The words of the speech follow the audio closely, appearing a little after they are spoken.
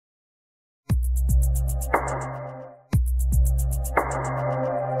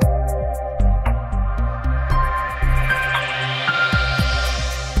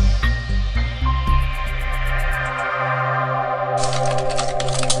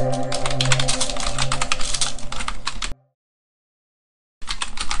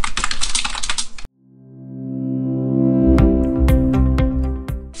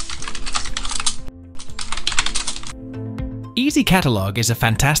EasyCatalog is a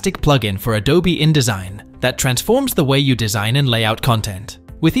fantastic plugin for Adobe InDesign that transforms the way you design and lay out content.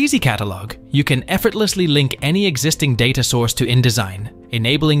 With EasyCatalog, you can effortlessly link any existing data source to InDesign,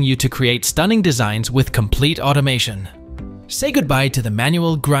 enabling you to create stunning designs with complete automation. Say goodbye to the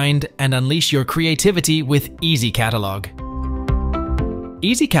manual grind and unleash your creativity with EasyCatalog.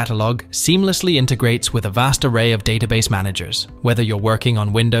 EasyCatalog seamlessly integrates with a vast array of database managers, whether you're working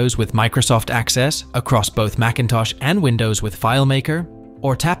on Windows with Microsoft Access across both Macintosh and Windows with FileMaker,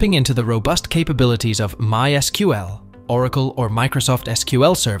 or tapping into the robust capabilities of MySQL, Oracle or Microsoft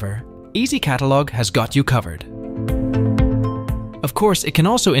SQL Server. EasyCatalog has got you covered. Of course, it can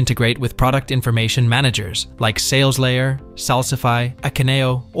also integrate with product information managers like SalesLayer, Salsify,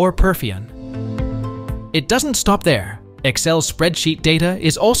 Akeneo, or Perfion. It doesn't stop there. Excel spreadsheet data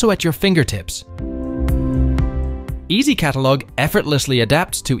is also at your fingertips. EasyCatalog effortlessly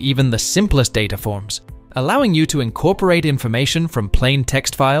adapts to even the simplest data forms, allowing you to incorporate information from plain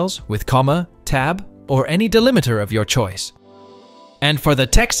text files with comma, tab, or any delimiter of your choice. And for the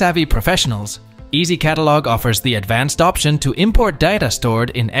tech-savvy professionals, EasyCatalog offers the advanced option to import data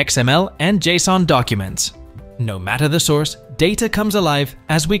stored in XML and JSON documents. No matter the source, data comes alive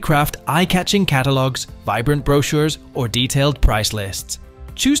as we craft eye-catching catalogs, vibrant brochures, or detailed price lists.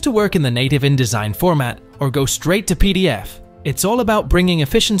 Choose to work in the native InDesign format or go straight to PDF. It's all about bringing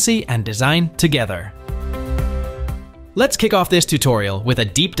efficiency and design together. Let's kick off this tutorial with a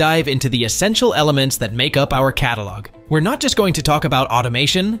deep dive into the essential elements that make up our catalog. We're not just going to talk about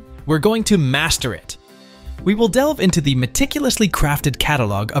automation, we're going to master it. We will delve into the meticulously crafted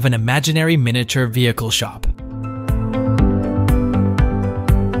catalog of an imaginary miniature vehicle shop.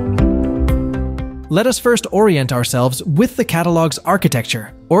 Let us first orient ourselves with the catalog's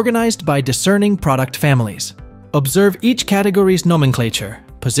architecture, organized by discerning product families. Observe each category's nomenclature,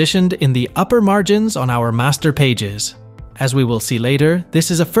 positioned in the upper margins on our master pages. As we will see later,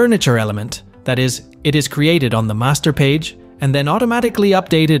 this is a furniture element, that is, it is created on the master page and then automatically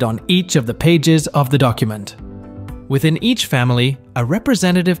updated on each of the pages of the document. Within each family, a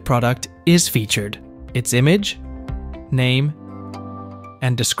representative product is featured. Its image, name,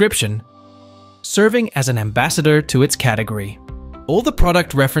 and description serving as an ambassador to its category. All the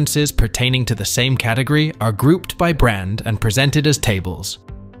product references pertaining to the same category are grouped by brand and presented as tables.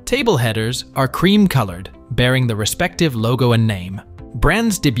 Table headers are cream-colored, bearing the respective logo and name.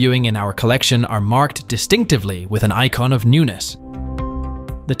 Brands debuting in our collection are marked distinctively with an icon of newness.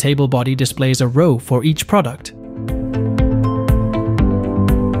 The table body displays a row for each product,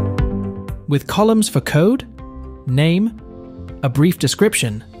 with columns for code, name, a brief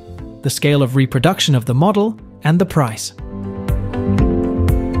description, the scale of reproduction of the model, and the price.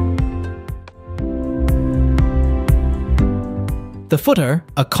 The footer,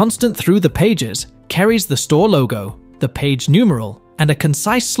 a constant through the pages, carries the store logo, the page numeral, and a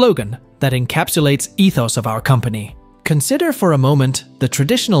concise slogan that encapsulates ethos of our company. Consider for a moment the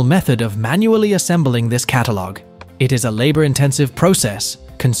traditional method of manually assembling this catalog. It is a labor-intensive process,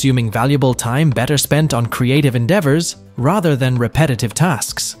 consuming valuable time better spent on creative endeavors rather than repetitive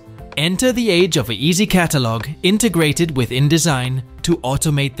tasks. Enter the age of EasyCatalog integrated with InDesign to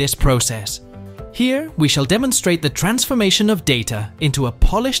automate this process. Here, we shall demonstrate the transformation of data into a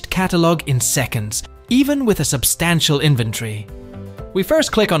polished catalog in seconds, even with a substantial inventory. We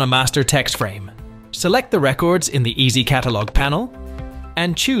first click on a master text frame, select the records in the EasyCatalog panel,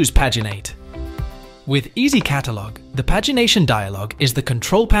 and choose Paginate. With EasyCatalog, the pagination dialog is the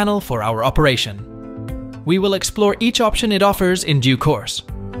control panel for our operation. We will explore each option it offers in due course.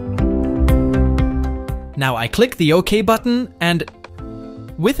 Now I click the OK button and,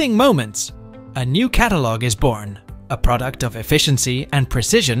 within moments, a new catalog is born, a product of efficiency and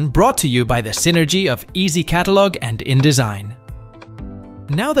precision brought to you by the synergy of EasyCatalog and InDesign.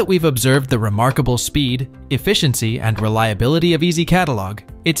 Now that we've observed the remarkable speed, efficiency, and reliability of EasyCatalog,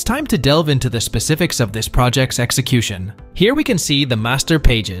 it's time to delve into the specifics of this project's execution. Here we can see the master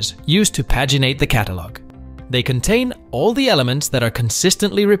pages used to paginate the catalog. They contain all the elements that are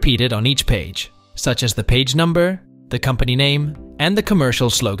consistently repeated on each page, such as the page number, the company name, and the commercial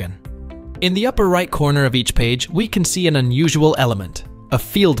slogan. In the upper right corner of each page, we can see an unusual element, a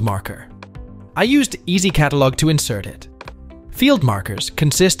field marker. I used EasyCatalog to insert it. Field markers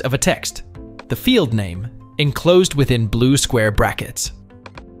consist of a text, the field name, enclosed within blue square brackets.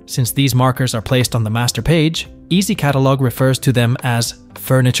 Since these markers are placed on the master page, EasyCatalog refers to them as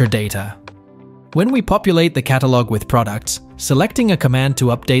furniture data. When we populate the catalog with products, selecting a command to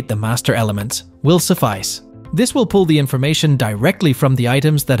update the master elements will suffice. This will pull the information directly from the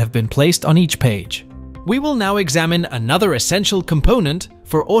items that have been placed on each page. We will now examine another essential component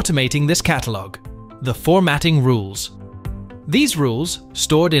for automating this catalog, the formatting rules. These rules,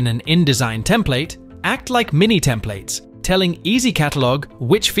 stored in an InDesign template, act like mini templates, telling EasyCatalog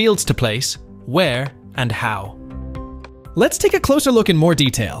which fields to place, where, and how. Let's take a closer look in more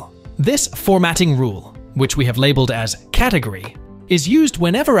detail. This formatting rule, which we have labeled as category, is used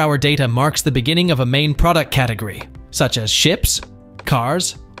whenever our data marks the beginning of a main product category, such as ships,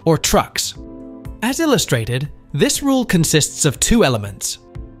 cars, or trucks. As illustrated, this rule consists of two elements,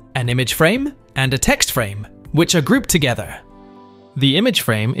 an image frame and a text frame, which are grouped together. The image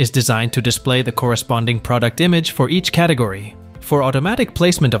frame is designed to display the corresponding product image for each category. For automatic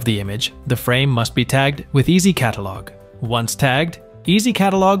placement of the image, the frame must be tagged with EasyCatalog. Once tagged,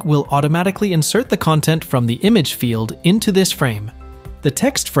 EasyCatalog will automatically insert the content from the image field into this frame. The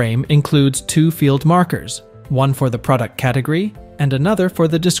text frame includes two field markers, one for the product category and another for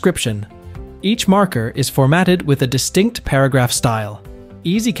the description. Each marker is formatted with a distinct paragraph style.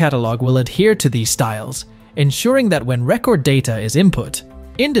 EasyCatalog will adhere to these styles, ensuring that when record data is input,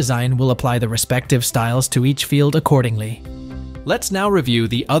 InDesign will apply the respective styles to each field accordingly. Let's now review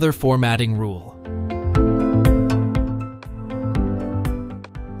the other formatting rule.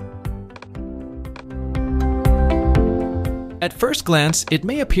 At first glance, it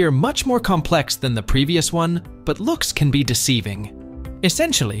may appear much more complex than the previous one, but looks can be deceiving.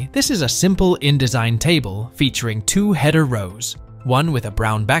 Essentially, this is a simple InDesign table featuring two header rows, one with a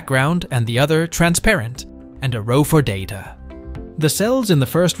brown background and the other transparent, and a row for data. The cells in the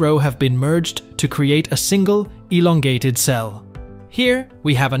first row have been merged to create a single, elongated cell. Here,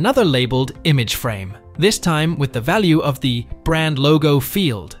 we have another labeled image frame, this time with the value of the brand logo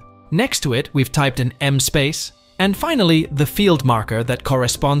field. Next to it, we've typed an M space, and finally, the field marker that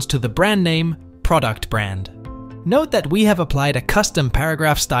corresponds to the brand name, product brand. Note that we have applied a custom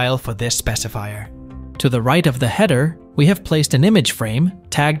paragraph style for this specifier. To the right of the header, we have placed an image frame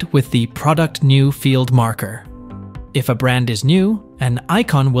tagged with the product new field marker. If a brand is new, an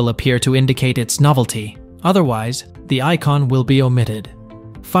icon will appear to indicate its novelty. Otherwise, the icon will be omitted.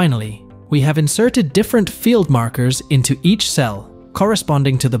 Finally, we have inserted different field markers into each cell,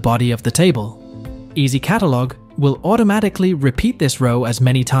 corresponding to the body of the table. EasyCatalog will automatically repeat this row as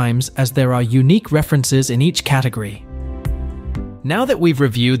many times as there are unique references in each category. Now that we've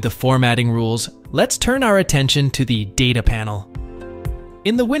reviewed the formatting rules, let's turn our attention to the Data panel.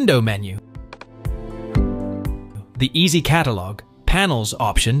 In the Window menu, the EasyCatalog Panels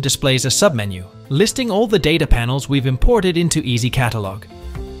option displays a submenu, listing all the data panels we've imported into EasyCatalog.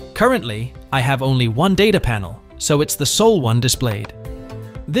 Currently, I have only one data panel, so it's the sole one displayed.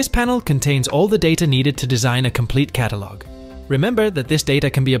 This panel contains all the data needed to design a complete catalog. Remember that this data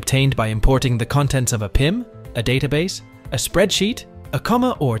can be obtained by importing the contents of a PIM, a database, a spreadsheet, a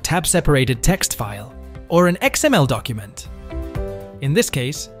comma or tab-separated text file, or an XML document. In this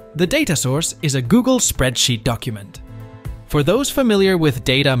case, the data source is a Google spreadsheet document. For those familiar with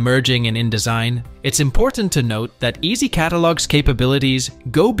data merging in InDesign, it's important to note that EasyCatalog's capabilities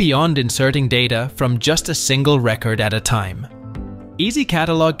go beyond inserting data from just a single record at a time.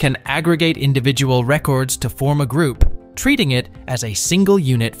 EasyCatalog can aggregate individual records to form a group, treating it as a single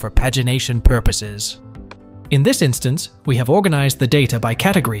unit for pagination purposes. In this instance, we have organized the data by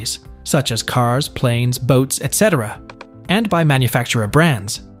categories, such as cars, planes, boats, etc., and by manufacturer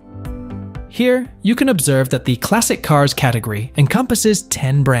brands. Here, you can observe that the Classic Cars category encompasses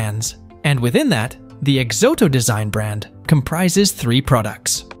 10 brands, and within that, the Exoto Design brand comprises 3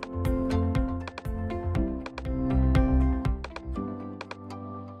 products.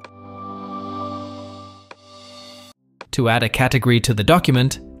 To add a category to the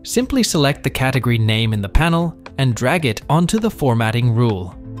document, simply select the category name in the panel and drag it onto the formatting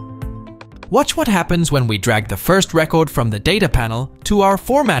rule. Watch what happens when we drag the first record from the data panel to our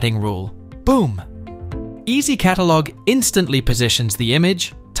formatting rule. Boom! EasyCatalog instantly positions the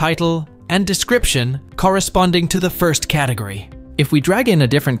image, title, and description corresponding to the first category. If we drag in a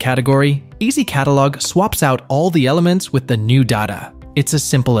different category, EasyCatalog swaps out all the elements with the new data. It's as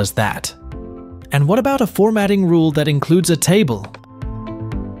simple as that. And what about a formatting rule that includes a table?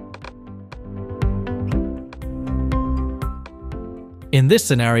 In this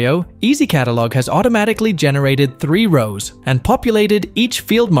scenario, EasyCatalog has automatically generated 3 rows and populated each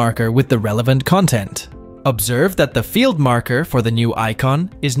field marker with the relevant content. Observe that the field marker for the new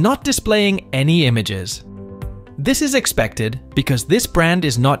icon is not displaying any images. This is expected because this brand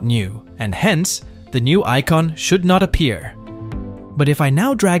is not new, and hence, the new icon should not appear. But if I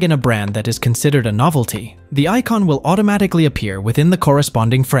now drag in a brand that is considered a novelty, the icon will automatically appear within the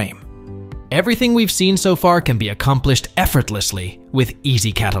corresponding frame. Everything we've seen so far can be accomplished effortlessly with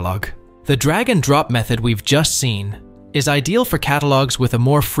EasyCatalog. The drag and drop method we've just seen is ideal for catalogs with a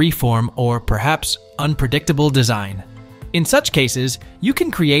more freeform or perhaps unpredictable design. In such cases, you can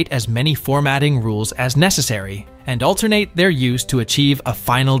create as many formatting rules as necessary and alternate their use to achieve a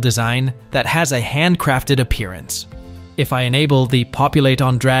final design that has a handcrafted appearance. If I enable the Populate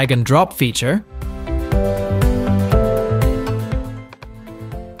on Drag and Drop feature,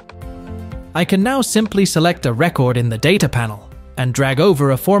 I can now simply select a record in the data panel and drag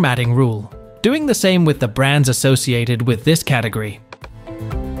over a formatting rule, doing the same with the brands associated with this category.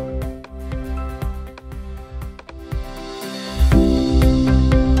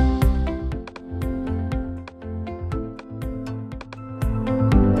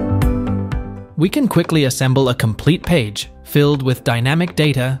 We can quickly assemble a complete page filled with dynamic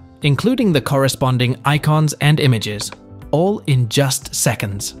data, including the corresponding icons and images, all in just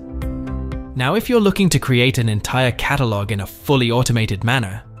seconds. Now, if you're looking to create an entire catalog in a fully automated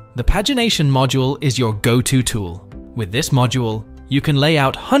manner, the pagination module is your go-to tool. With this module, you can lay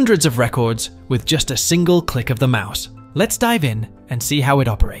out hundreds of records with just a single click of the mouse. Let's dive in and see how it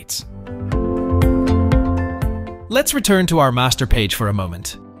operates. Let's return to our master page for a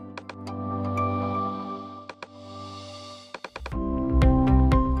moment.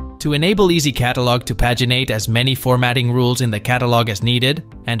 To enable EasyCatalog to paginate as many formatting rules in the catalog as needed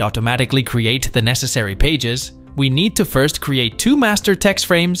and automatically create the necessary pages, we need to first create two master text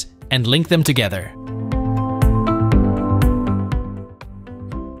frames and link them together.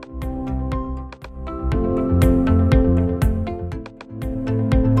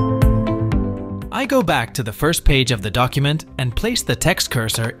 I go back to the first page of the document and place the text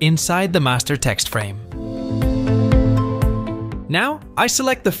cursor inside the master text frame. Now, I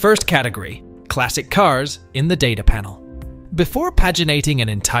select the first category, Classic Cars, in the data panel. Before paginating an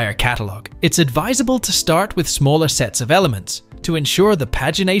entire catalog, it's advisable to start with smaller sets of elements to ensure the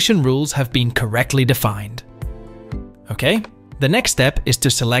pagination rules have been correctly defined. Okay, the next step is to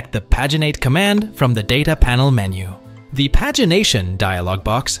select the Paginate command from the data panel menu. The Pagination dialog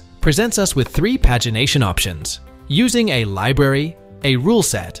box presents us with three pagination options, using a library, a rule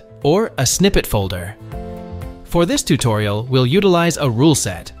set, or a snippet folder. For this tutorial, we'll utilize a rule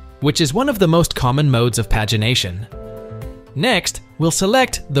set, which is one of the most common modes of pagination. Next, we'll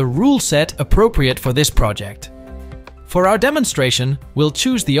select the rule set appropriate for this project. For our demonstration, we'll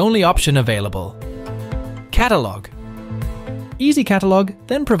choose the only option available, Catalog. EasyCatalog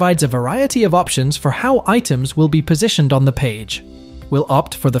then provides a variety of options for how items will be positioned on the page. We'll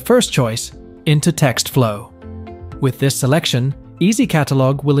opt for the first choice, Into Text Flow. With this selection,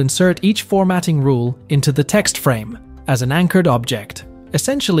 EasyCatalog will insert each formatting rule into the text frame as an anchored object,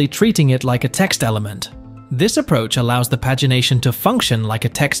 essentially treating it like a text element. This approach allows the pagination to function like a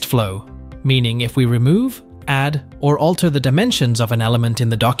text flow, meaning if we remove, add, or alter the dimensions of an element in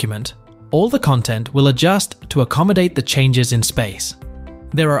the document, all the content will adjust to accommodate the changes in space.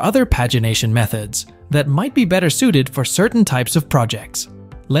 There are other pagination methods that might be better suited for certain types of projects.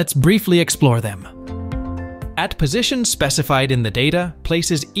 Let's briefly explore them. At position specified in the data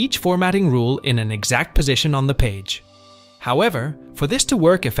places each formatting rule in an exact position on the page. However, for this to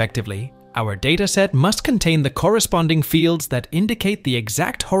work effectively, our dataset must contain the corresponding fields that indicate the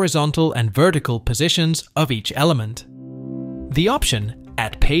exact horizontal and vertical positions of each element. The option,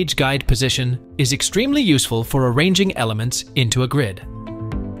 At Page Guide Position, is extremely useful for arranging elements into a grid.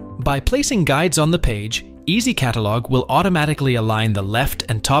 By placing guides on the page, EasyCatalog will automatically align the left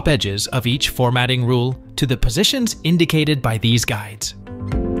and top edges of each formatting rule to the positions indicated by these guides.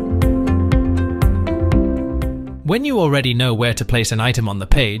 When you already know where to place an item on the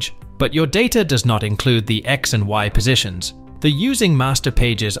page, but your data does not include the X and Y positions, the Using Master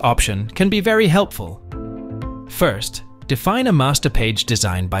Pages option can be very helpful. First, define a master page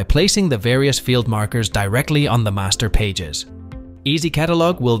design by placing the various field markers directly on the master pages.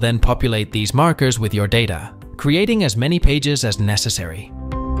 EasyCatalog will then populate these markers with your data, creating as many pages as necessary.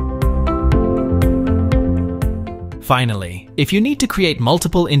 Finally, if you need to create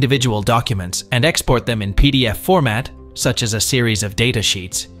multiple individual documents and export them in PDF format, such as a series of data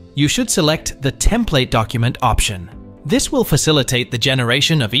sheets, you should select the Template Document option. This will facilitate the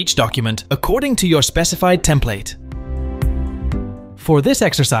generation of each document according to your specified template. For this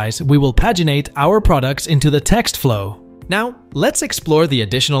exercise, we will paginate our products into the text flow. Now, let's explore the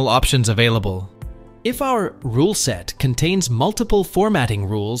additional options available. If our rule set contains multiple formatting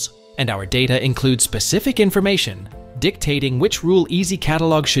rules, and our data includes specific information dictating which rule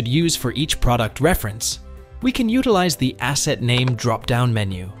EasyCatalog should use for each product reference, we can utilize the Asset Name drop-down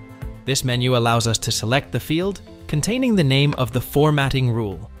menu. This menu allows us to select the field containing the name of the formatting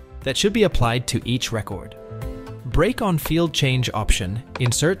rule that should be applied to each record. Break on Field Change option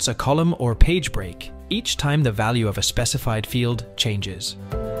inserts a column or page break each time the value of a specified field changes.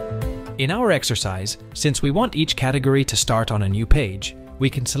 In our exercise, since we want each category to start on a new page, we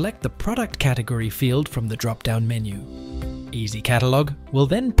can select the product category field from the drop-down menu. EasyCatalog will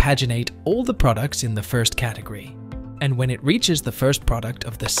then paginate all the products in the first category. And when it reaches the first product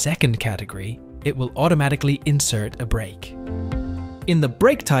of the second category, it will automatically insert a break. In the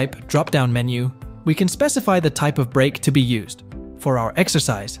break type drop-down menu, we can specify the type of break to be used. For our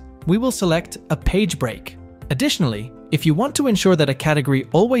exercise, we will select a page break. Additionally, if you want to ensure that a category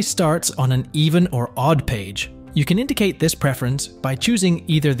always starts on an even or odd page, you can indicate this preference by choosing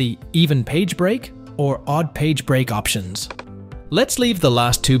either the even page break or odd page break options. Let's leave the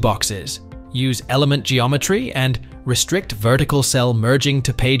last two boxes. Use element geometry and restrict vertical cell merging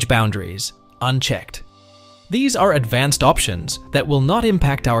to page boundaries unchecked. These are advanced options that will not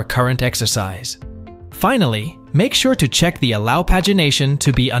impact our current exercise. Finally, make sure to check the Allow Pagination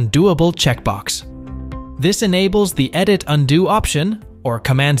to be Undoable checkbox. This enables the Edit Undo option, or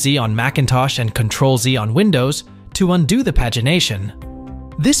Command-Z on Macintosh and Control-Z on Windows, to undo the pagination.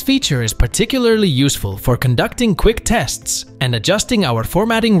 This feature is particularly useful for conducting quick tests and adjusting our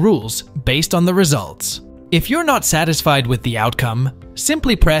formatting rules based on the results. If you're not satisfied with the outcome,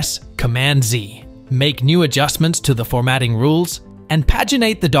 simply press Command-Z, make new adjustments to the formatting rules, and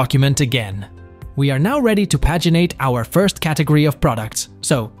paginate the document again. We are now ready to paginate our first category of products,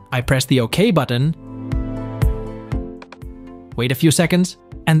 so I press the OK button. Wait a few seconds,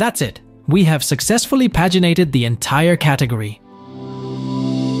 and that's it. We have successfully paginated the entire category.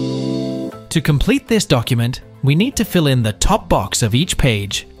 To complete this document, we need to fill in the top box of each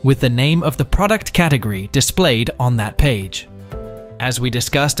page with the name of the product category displayed on that page. As we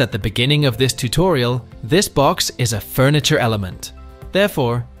discussed at the beginning of this tutorial, this box is a furniture element.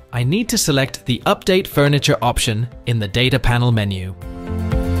 Therefore, I need to select the Update Furniture option in the Data Panel menu.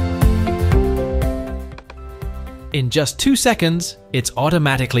 In just 2 seconds, it's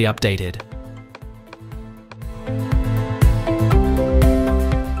automatically updated.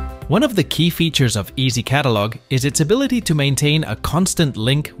 One of the key features of EasyCatalog is its ability to maintain a constant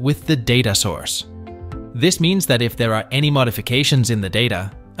link with the data source. This means that if there are any modifications in the data,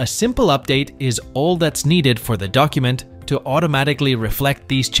 a simple update is all that's needed for the document to automatically reflect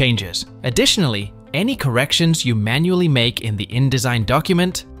these changes. Additionally, any corrections you manually make in the InDesign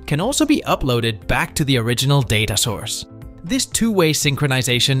document can also be uploaded back to the original data source. This two-way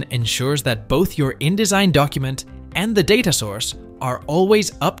synchronization ensures that both your InDesign document and the data source are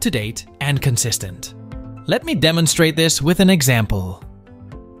always up to date and consistent. Let me demonstrate this with an example.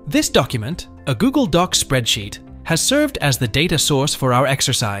 This document, a Google Docs spreadsheet, has served as the data source for our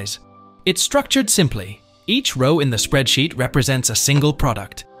exercise. It's structured simply. Each row in the spreadsheet represents a single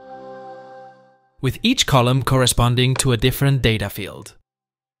product, with each column corresponding to a different data field.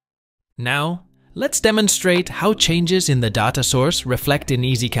 Now, let's demonstrate how changes in the data source reflect in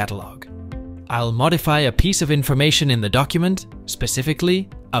EasyCatalog. I'll modify a piece of information in the document, specifically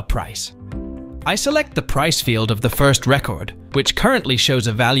a price. I select the price field of the first record, which currently shows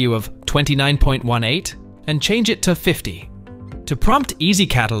a value of 29.18, and change it to 50. To prompt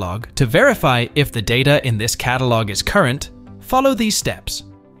EasyCatalog to verify if the data in this catalog is current, follow these steps.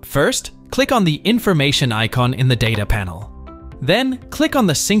 First, click on the information icon in the data panel. Then, click on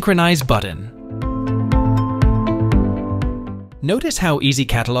the Synchronize button. Notice how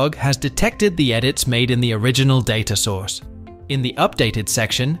EasyCatalog has detected the edits made in the original data source. In the Updated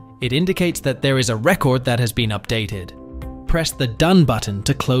section, it indicates that there is a record that has been updated. Press the Done button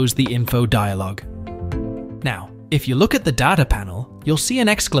to close the info dialog. Now, if you look at the data panel, you'll see an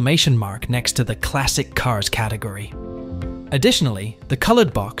exclamation mark next to the Classic Cars category. Additionally, the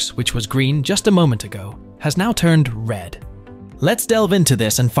colored box, which was green just a moment ago, has now turned red. Let's delve into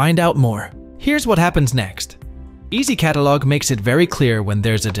this and find out more. Here's what happens next. EasyCatalog makes it very clear when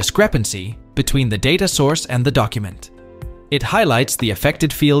there's a discrepancy between the data source and the document. It highlights the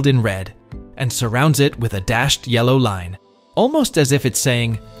affected field in red and surrounds it with a dashed yellow line, almost as if it's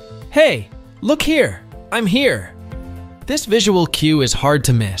saying, "Hey, look here, I'm here." This visual cue is hard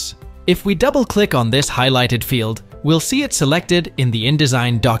to miss. If we double-click on this highlighted field, we'll see it selected in the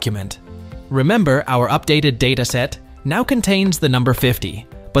InDesign document. Remember, our updated dataset now contains the number 50,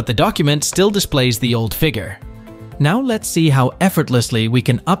 but the document still displays the old figure. Now let's see how effortlessly we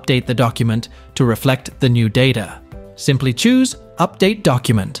can update the document to reflect the new data. Simply choose Update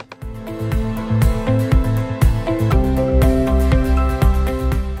Document.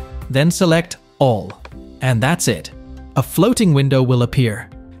 Then select All, and that's it. A floating window will appear,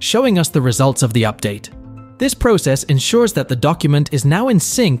 showing us the results of the update. This process ensures that the document is now in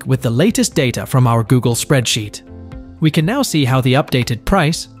sync with the latest data from our Google spreadsheet. We can now see how the updated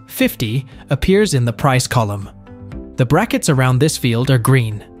price, 50, appears in the price column. The brackets around this field are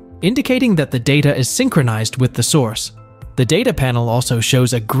green. indicating that the data is synchronized with the source. The data panel also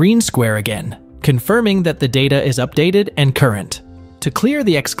shows a green square again, confirming that the data is updated and current. To clear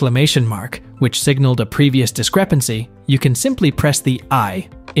the exclamation mark, which signaled a previous discrepancy, you can simply press the I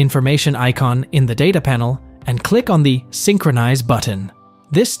information icon in the data panel and click on the Synchronize button.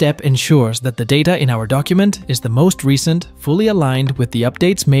 This step ensures that the data in our document is the most recent, fully aligned with the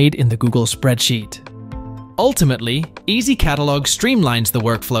updates made in the Google spreadsheet. Ultimately, EasyCatalog streamlines the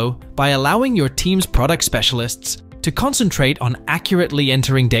workflow by allowing your team's product specialists to concentrate on accurately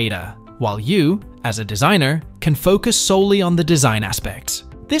entering data, while you, as a designer, can focus solely on the design aspects.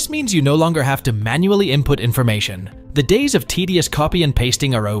 This means you no longer have to manually input information. The days of tedious copy and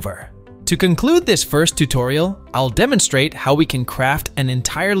pasting are over. To conclude this first tutorial, I'll demonstrate how we can craft an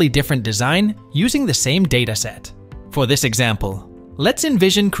entirely different design using the same dataset. For this example, let's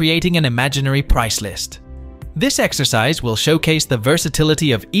envision creating an imaginary price list. This exercise will showcase the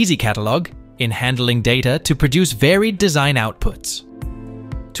versatility of EasyCatalog in handling data to produce varied design outputs.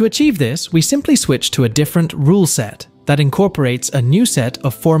 To achieve this, we simply switch to a different rule set that incorporates a new set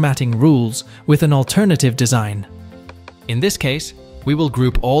of formatting rules with an alternative design. In this case, we will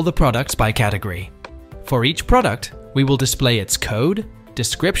group all the products by category. For each product, we will display its code,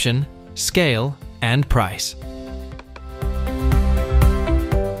 description, scale, and price.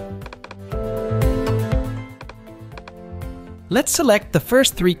 Let's select the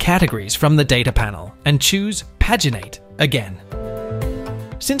first three categories from the data panel and choose Paginate again.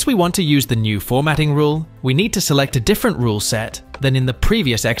 Since we want to use the new formatting rule, we need to select a different rule set than in the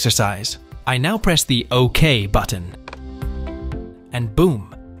previous exercise. I now press the OK button. And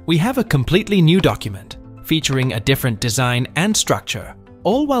boom, we have a completely new document, featuring a different design and structure,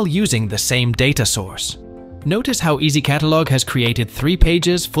 all while using the same data source. Notice how EasyCatalog has created 3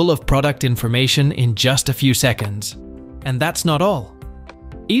 pages full of product information in just a few seconds. And that's not all.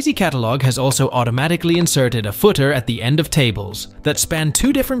 EasyCatalog has also automatically inserted a footer at the end of tables that span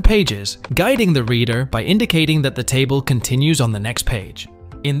 2 different pages, guiding the reader by indicating that the table continues on the next page.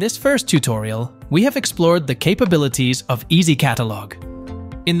 In this first tutorial, we have explored the capabilities of EasyCatalog.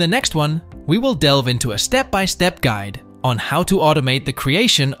 In the next one, we will delve into a step-by-step guide on how to automate the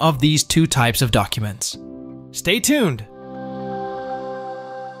creation of these 2 types of documents. Stay tuned!